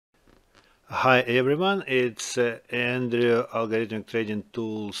Hi everyone, it's Andrew, Algorithmic Trading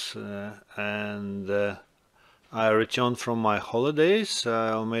Tools, and I returned from my holidays.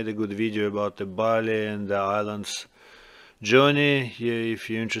 I made a good video about the Bali and the islands journey. If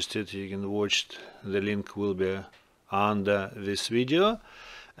you're interested, you can watch. The link will be under this video.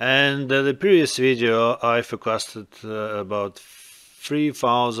 And the previous video, I forecasted about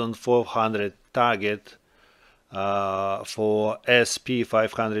 3,400 target for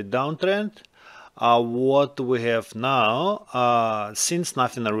SP500 downtrend. What we have now, since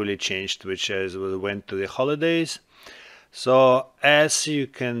nothing really changed, which is we went to the holidays. So as you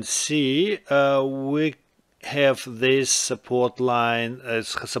can see, we have this support line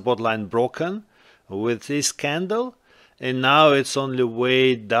broken with this candle, and now it's only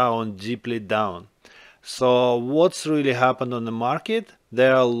way down, deeply down. So what's really happened on the market?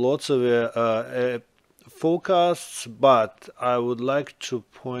 There are lots of forecasts, but I would like to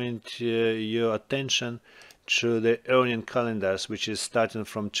point your attention to the earning calendars, which is starting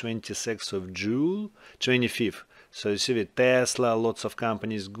from 26th of June, 25th. So you see with Tesla, lots of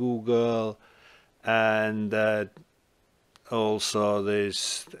companies, Google, and also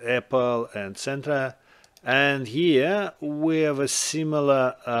there's Apple and Centra. And here we have a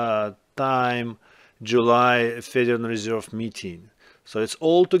similar time, July Federal Reserve meeting. So it's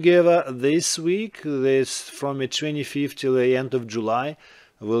all together this week. This from the 25th till the end of July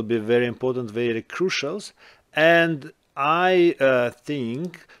will be very important, very crucial. And I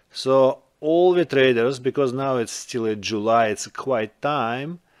think so all the traders, because now it's still in July, it's a quiet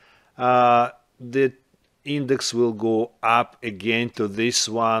time, the index will go up again to this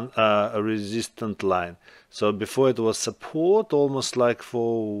one resistant line. So before it was support almost like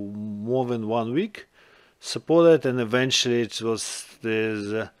for more than 1 week, supported, and eventually it was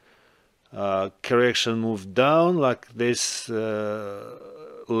this correction moved down, like this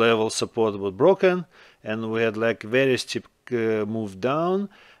level support was broken, and we had like very steep move down,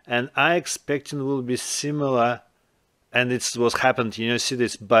 and I expecting will be similar, and it was happened, you know, see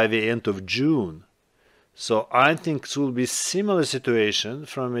this by the end of June. So I think it will be similar situation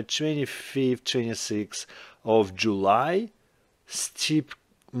from the 25th, 26th of July, steep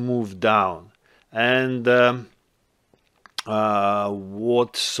move down. And so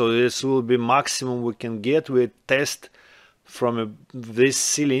this will be maximum we can get. We test from this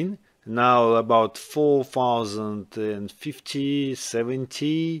ceiling now about 4,050,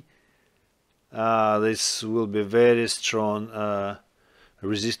 70. This will be very strong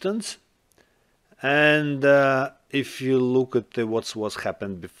resistance. And if you look at what's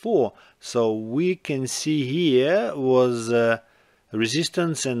happened before, so we can see here was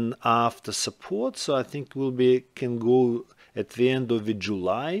resistance and after support. So I think can go at the end of the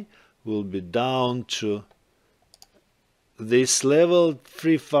July, will be down to this level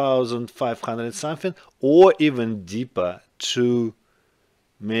 3,500 something, or even deeper to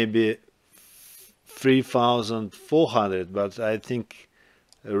maybe 3,400. But I think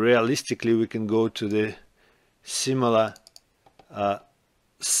realistically we can go to the similar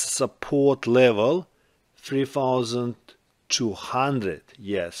support level 3,200.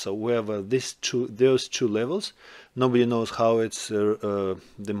 Yes, so wherever those two levels, nobody knows how it's the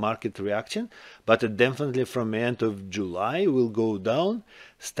market reaction, but definitely from the end of July will go down.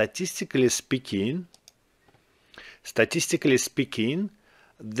 Statistically speaking,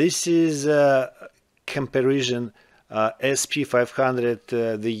 this is a comparison SP500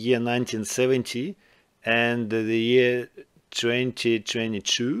 the year 1970 and the year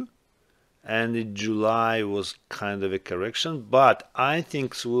 2022, and in July was kind of a correction, but I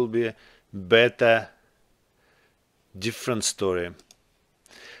think it will be better, different story.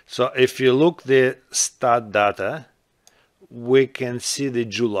 So if you look the start data, we can see the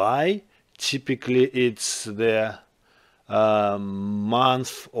July, typically it's the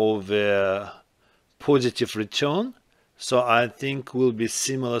month of positive return. So I think will be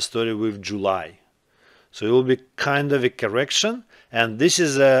similar story with July. So it will be kind of a correction, and this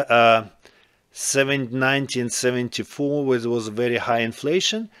is a 1974, which was very high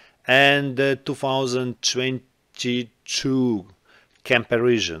inflation, and 2022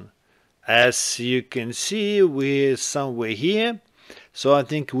 comparison. As you can see, we're somewhere here. So I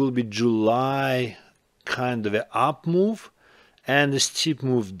think it will be July kind of an up move and a steep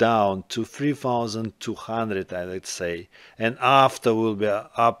move down to 3,200, let's say. And after will be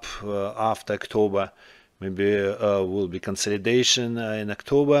up after October. Maybe will be consolidation in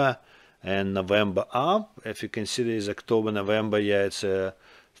October, and November up. If you consider is October, November, yeah, it's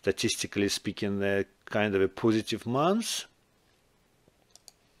statistically speaking kind of a positive month.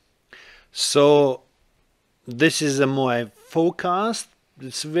 So this is a more forecast,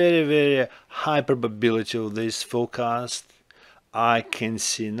 it's very high probability of this forecast I can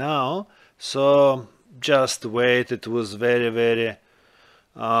see now. So just wait. It was very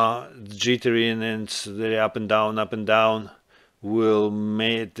jittery and it's very up and down.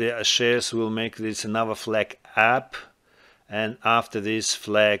 The shares will make this another flag up, and after this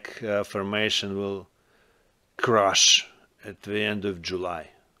flag formation will crash at the end of July.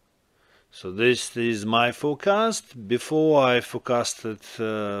 So this is my forecast. Before I forecasted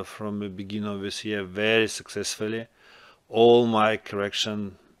from the beginning of this year very successfully. All my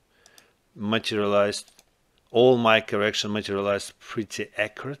correction materialized pretty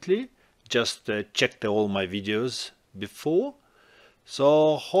accurately. Just checked all my videos before.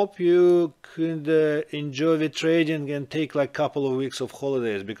 So hope you could enjoy the trading and take like couple of weeks of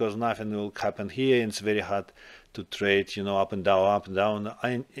holidays, because nothing will happen here. It's very hard to trade, you know, up and down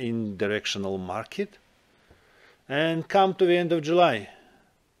in directional market, and come to the end of July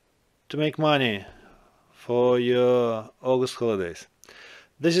to make money for your August holidays.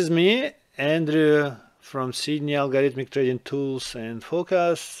 This is me, Andrew, from Sydney, Algorithmic Trading Tools and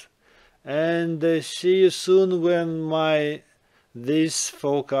Forecasts, and see you soon when this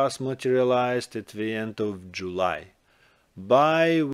forecast materialized at the end of July. Bye.